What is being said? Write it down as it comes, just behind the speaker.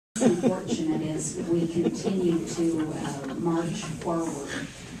what's unfortunate is we continue to march forward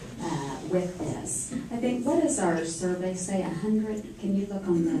with this. I think, what does our survey say, 100? Can you look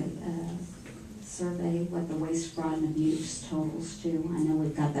on the survey what the waste, fraud, and abuse totals to? I know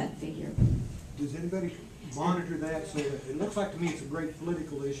we've got that figure. Does anybody monitor that? So that it looks like to me it's a great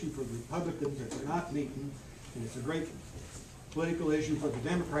political issue for the Republicans if they're not meeting, and it's a great political issue for the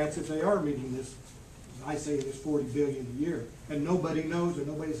Democrats if they are meeting this. I say it is $40 billion a year, and nobody knows or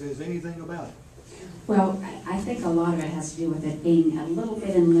nobody says anything about it. Well, I think a lot of it has to do with it being a little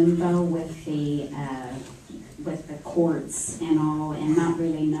bit in limbo with the courts and all, and not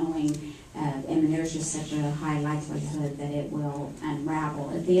really knowing. I mean, there's just such a high likelihood that it will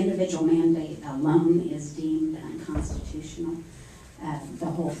unravel. If the individual mandate alone is deemed unconstitutional, the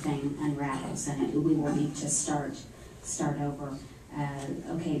whole thing unravels, and we will need to start over.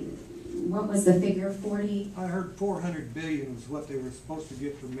 Okay. What was the figure, 40? I heard $400 billion was what they were supposed to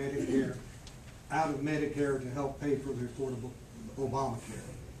get from Medicare, out of Medicare to help pay for the affordable Obamacare.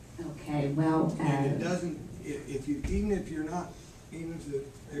 Okay, well... and it doesn't, even if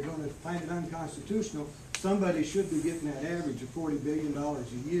they're going to find it unconstitutional, somebody should be getting that average of $40 billion a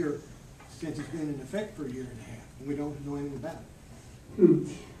year since it's been in effect for a year and a half, and we don't know anything about it.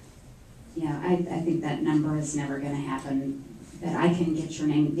 Yeah, I think that number is never going to happen. But I can get your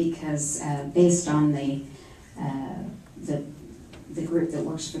name because based on the group that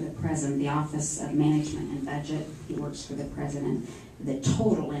works for the president, the Office of Management and Budget, he works for the president. The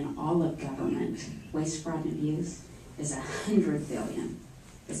total in all of government, waste, fraud, and abuse, is $100 billion.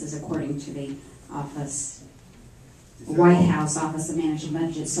 This is according to the White House Office of Management and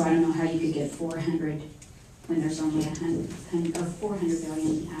Budget. So I don't know how you could get 400 when there's only 100 or 400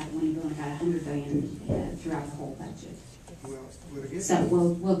 billion when you've only got 100 billion throughout the whole budget. Well, so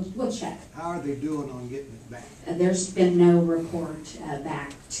we'll check. How are they doing on getting it back? There's been no report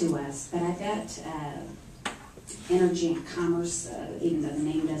back to us, but I bet Energy and Commerce, even though the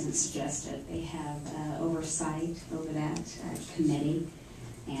name doesn't suggest it, they have oversight over that committee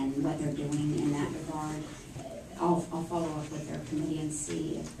and what they're doing in that regard. I'll follow up with their committee and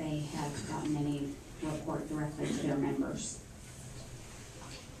see if they have gotten any report directly to their members.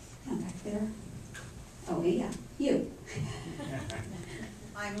 Come back there. Oh, yeah, you.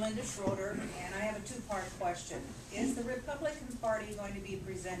 I'm Linda Schroeder, and I have a two-part question. Is the Republican Party going to be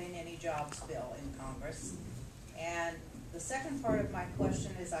presenting any jobs bill in Congress? And the second part of my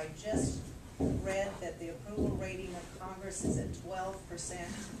question is, I just read that the approval rating of Congress is at 12%.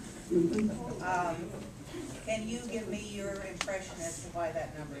 Can you give me your impression as to why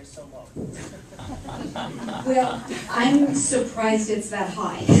that number is so low? Well, I'm surprised it's that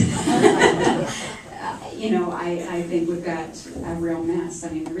high. I think we've got a real mess. I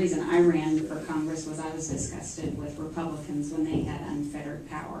mean, the reason I ran for Congress was I was disgusted with Republicans when they had unfettered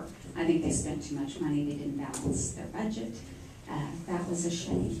power. I think they spent too much money. They didn't balance their budget. That was a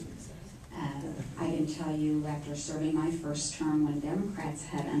shame. I can tell you, after serving my first term when Democrats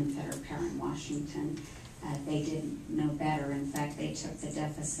had unfettered power in Washington, they did no better. In fact, they took the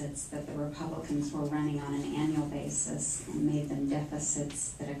deficits that the Republicans were running on an annual basis and made them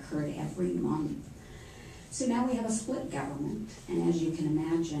deficits that occurred every month. So now we have a split government, and as you can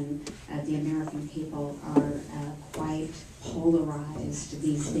imagine, the American people are quite polarized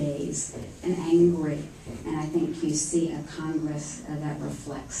these days and angry, and I think you see a Congress that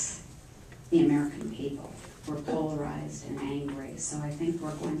reflects the American people. We're polarized and angry, so I think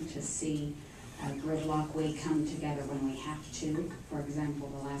we're going to see gridlock. We come together when we have to. For example,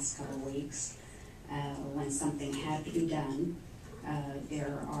 the last couple of weeks, when something had to be done,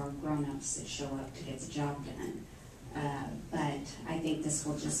 there are grown-ups that show up to get the job done. But I think this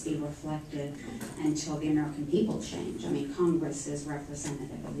will just be reflected until the American people change. I mean, Congress is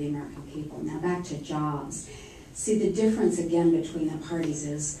representative of the American people. Now back to jobs. See, the difference again between the parties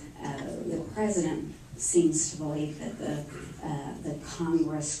is the president seems to believe that the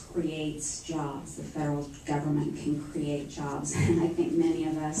Congress creates jobs. The federal government can create jobs. And I think many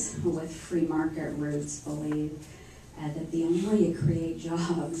of us with free market roots believe that the only way you create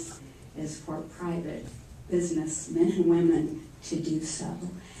jobs is for private businessmen and women to do so.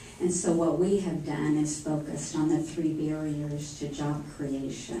 And so what we have done is focused on the 3 barriers to job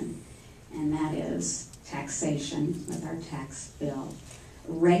creation, and that is taxation with our tax bill,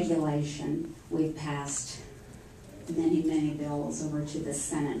 regulation. We've passed many, many bills over to the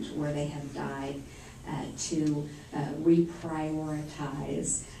Senate where they have died to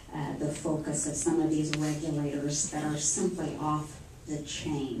reprioritize the focus of some of these regulators that are simply off the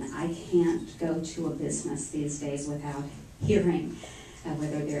chain. I can't go to a business these days without hearing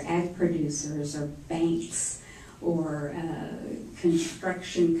whether they're ag producers or banks or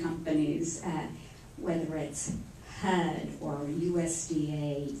construction companies, whether it's HUD or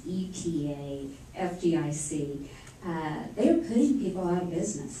USDA, EPA, FDIC, they're putting people out of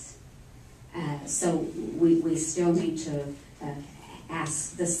business. So we still need to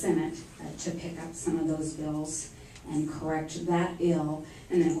ask the Senate to pick up some of those bills and correct that ill,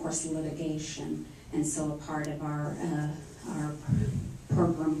 and then of course litigation. And so a part of our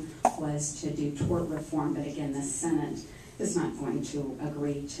program was to do tort reform, but again, the Senate is not going to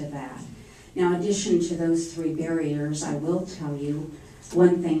agree to that. Now, in addition to those three barriers, I will tell you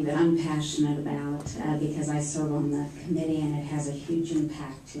one thing that I'm passionate about, because I serve on the committee and it has a huge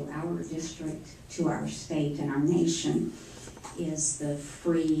impact to our district, to our state, and our nation, is the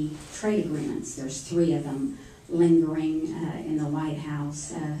free trade agreements. There's 3 of them lingering in the White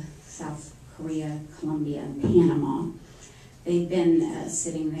House, South Korea, Colombia, and Panama. They've been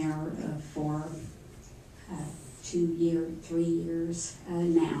sitting there for 3 years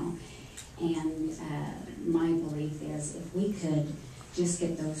now. And my belief is if we could just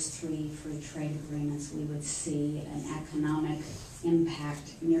get those 3 free trade agreements, we would see an economic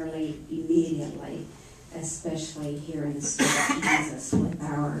impact nearly immediately, especially here in the state of Kansas with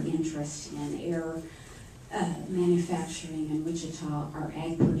our interest in air manufacturing in Wichita, our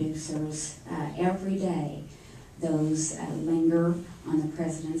ag producers. Every day those linger on the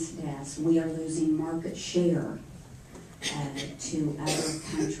president's desk. We are losing market share to other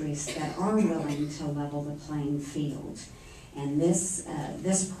countries that are willing to level the playing field. And this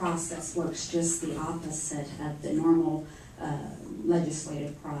process works just the opposite of the normal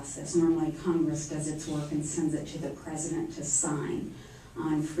legislative process. Normally Congress does its work and sends it to the president to sign.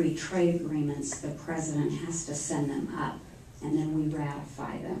 On free trade agreements, the president has to send them up, and then we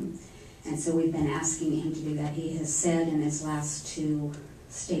ratify them. And so we've been asking him to do that. He has said in his last 2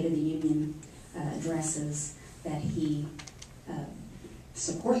 State of the Union addresses that he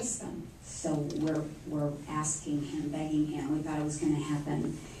supports them. So we're asking him, begging him. We thought it was going to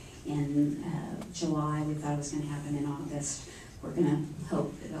happen in July. We thought it was going to happen in August. We're going to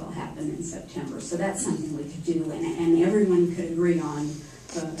hope that it'll happen in September. So that's something we could do, and everyone could agree on.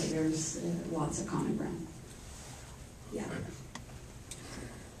 There's lots of common ground. Yeah.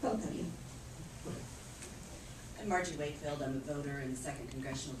 Both of you. I'm Margie Wakefield. I'm a voter in the 2nd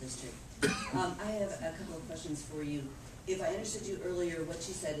Congressional District. I have a couple of questions for you. If I understood you earlier, what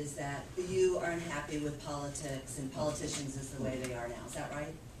you said is that you are unhappy with politics and politicians is the way they are now. Is that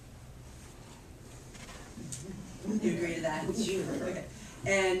right? You agree to that? Sure. Okay.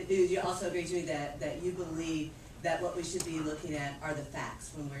 And you also agree to me that you believe that what we should be looking at are the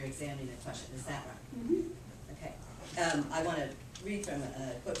facts when we're examining a question. Is that right? Mm-hmm. Okay. I want to read from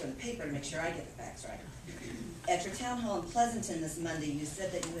a quote from the paper to make sure I get the facts right. At your town hall in Pleasanton this Monday, you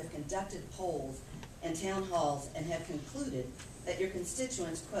said that you have conducted polls and town halls and have concluded that your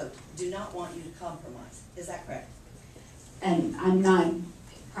constituents, quote, do not want you to compromise. Is that correct? And I'm not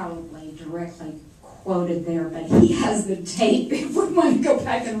probably directly quoted there, but he has the tape if we want to go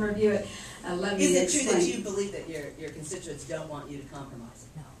back and review it. Let me Is it explain. true that you believe that your constituents don't want you to compromise?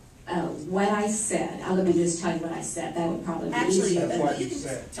 What I said, let me just tell you what I said. That would probably be Actually, easier. That's what you you can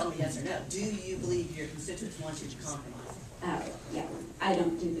said. tell me yes or no. Do you believe your constituents want you to compromise? Yeah, I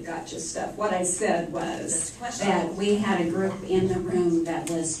don't do the gotcha stuff. What I said was That's a question. that we had a group in the room that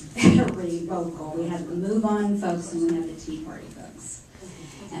was very vocal. We had the Move On folks and we had the Tea Party folks.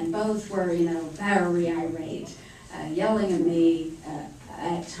 And both were, very irate, yelling at me,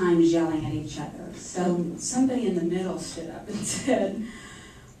 at times yelling at each other. So somebody in the middle stood up and said,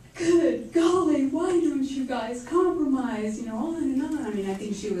 good golly, why don't you guys compromise, on and on. I mean, I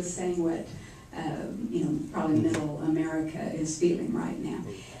think she was saying what, probably middle America is feeling right now.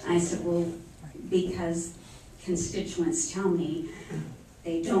 And I said, well, because constituents tell me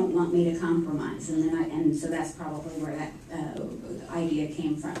they don't want me to compromise. And so that's probably where that idea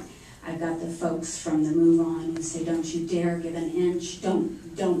came from. I've got the folks from the Move On who say, don't you dare give an inch,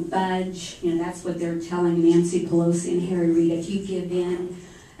 don't budge. That's what they're telling Nancy Pelosi and Harry Reid. If you give in,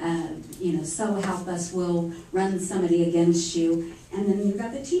 so help us, we'll run somebody against you. And then you've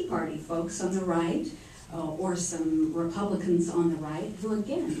got the Tea Party folks on the right, or some Republicans on the right, who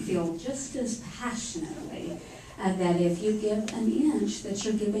again feel just as passionately that if you give an inch, that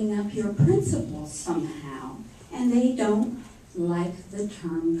you're giving up your principles somehow. And they don't like the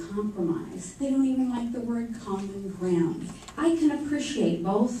term compromise. They don't even like the word common ground. I can appreciate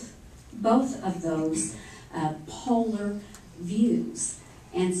both of those polar views.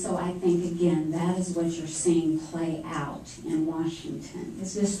 And so I think, again, that is what you're seeing play out in Washington.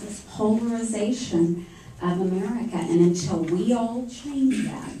 It's just this polarization of America. And until we all change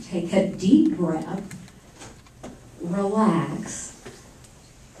that, take a deep breath, relax,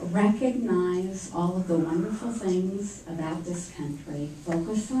 recognize all of the wonderful things about this country,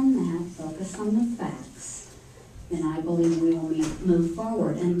 focus on that, focus on the facts, then I believe we will move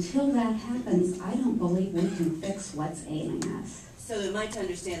forward. Until that happens, I don't believe we can fix what's ailing us. So am I to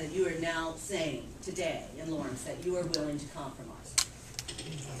understand that you are now saying today in Lawrence that you are willing to compromise?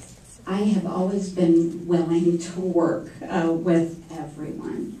 I have always been willing to work with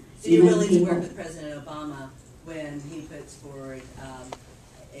everyone. So you're Even willing to people- work with President Obama when he puts forward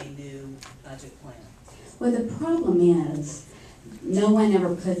a new budget plan? Well, the problem is, no one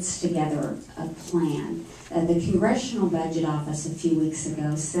ever puts together a plan. The Congressional Budget Office a few weeks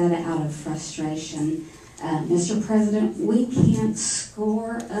ago said out of frustration, Mr. President, we can't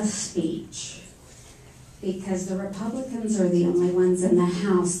score a speech because the Republicans are the only ones in the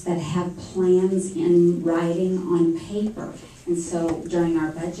House that have plans in writing on paper. And so during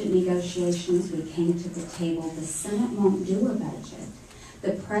our budget negotiations, we came to the table, the Senate won't do a budget.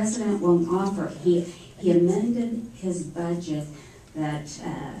 The President won't offer. He amended his budget that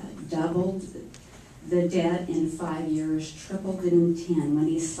doubled the debt in 5 years, tripled it in 10. When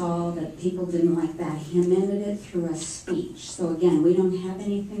he saw that people didn't like that, he amended it through a speech. So again, we don't have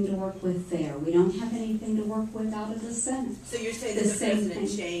anything to work with there. We don't have anything to work with out of the Senate. So you're saying that the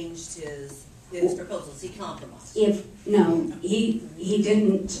President changed his proposals, he compromised? No, he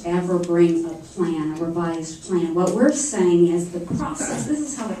didn't ever bring a plan, a revised plan. What we're saying is the process, this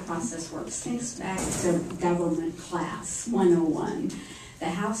is how the process works. Think back to government class 101. The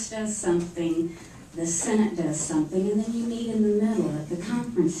House does something, the Senate does something, and then you meet in the middle at the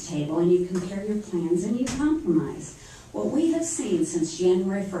conference table and you compare your plans and you compromise. What we have seen since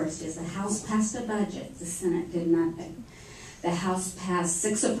January 1st is the House passed a budget, the Senate did nothing. The House passed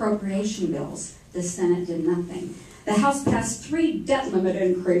 6 appropriation bills, the Senate did nothing. The House passed 3 debt limit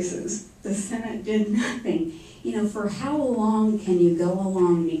increases, the Senate did nothing. You know, for how long can you go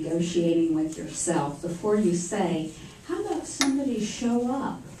along negotiating with yourself before you say, how about somebody show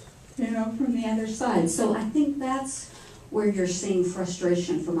up, from the other side? So I think that's where you're seeing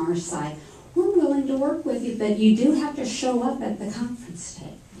frustration from our side. We're willing to work with you, but you do have to show up at the conference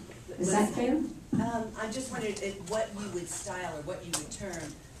table. Is that fair? I just wondered what you would style or what you would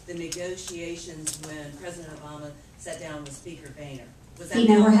term the negotiations when President Obama sat down with Speaker Boehner. He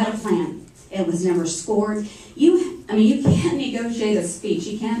never had a plan. It was never scored. You can't negotiate a speech.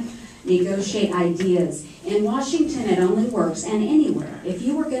 You can't negotiate ideas. In Washington, it only works, and anywhere. If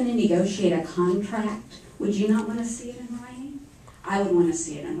you were going to negotiate a contract, would you not want to see it in writing? I would want to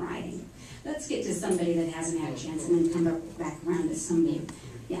see it in writing. Let's get to somebody that hasn't had a chance and then come back around to somebody.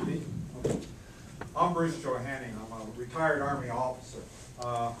 Yeah. I'm Bruce Johanning. I'm a retired Army officer.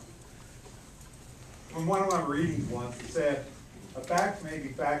 In one of my readings once, it said, a fact may be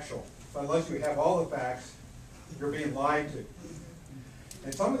factual, but unless you have all the facts, you're being lied to.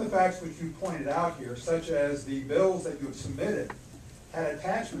 And some of the facts which you pointed out here, such as the bills that you have submitted, had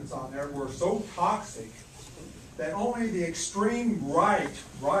attachments on there were so toxic that only the extreme right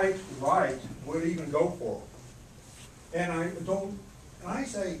would even go for it. And I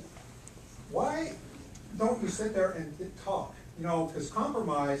say, why don't you sit there and talk? Because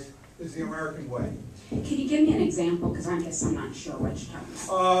compromise is the American way. Can you give me an example? Because I guess I'm not sure what you're talking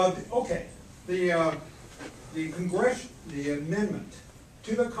about. Okay. The amendment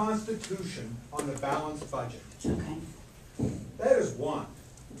to the Constitution on the balanced budget. Okay. That is one.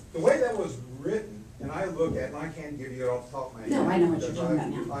 The way that was written, and I look at it, and I can't give you it off the top of my head. No, I know what you're talking about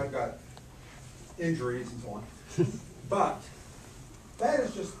now. I've got injuries and so on. But that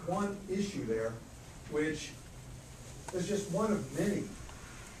is just one issue there, which is just one of many.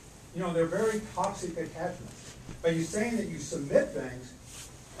 They're very toxic attachments. But you're saying that you submit things,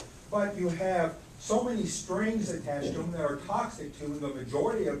 but you have so many strings attached to them that are toxic to the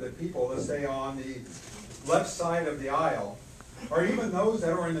majority of the people, let's say on the left side of the aisle, or even those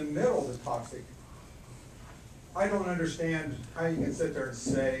that are in the middle that's toxic. I don't understand how you can sit there and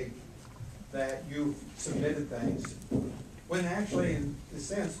say that you submitted things, when actually, in a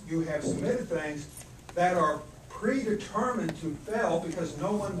sense, you have submitted things that are predetermined to fail because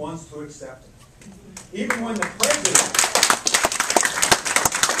no one wants to accept it. Even when the president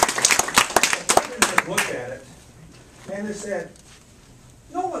has looked at it and has said,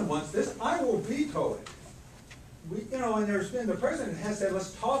 no one wants this, I will veto it. And there's been, the president has said,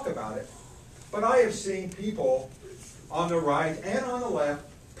 let's talk about it. But I have seen people on the right and on the left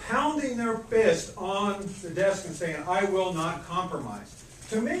pounding their fist on the desk and saying, I will not compromise.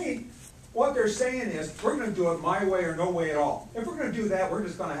 To me, what they're saying is, we're going to do it my way or no way at all. If we're going to do that, we're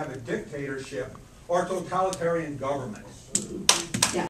just going to have a dictatorship or totalitarian government.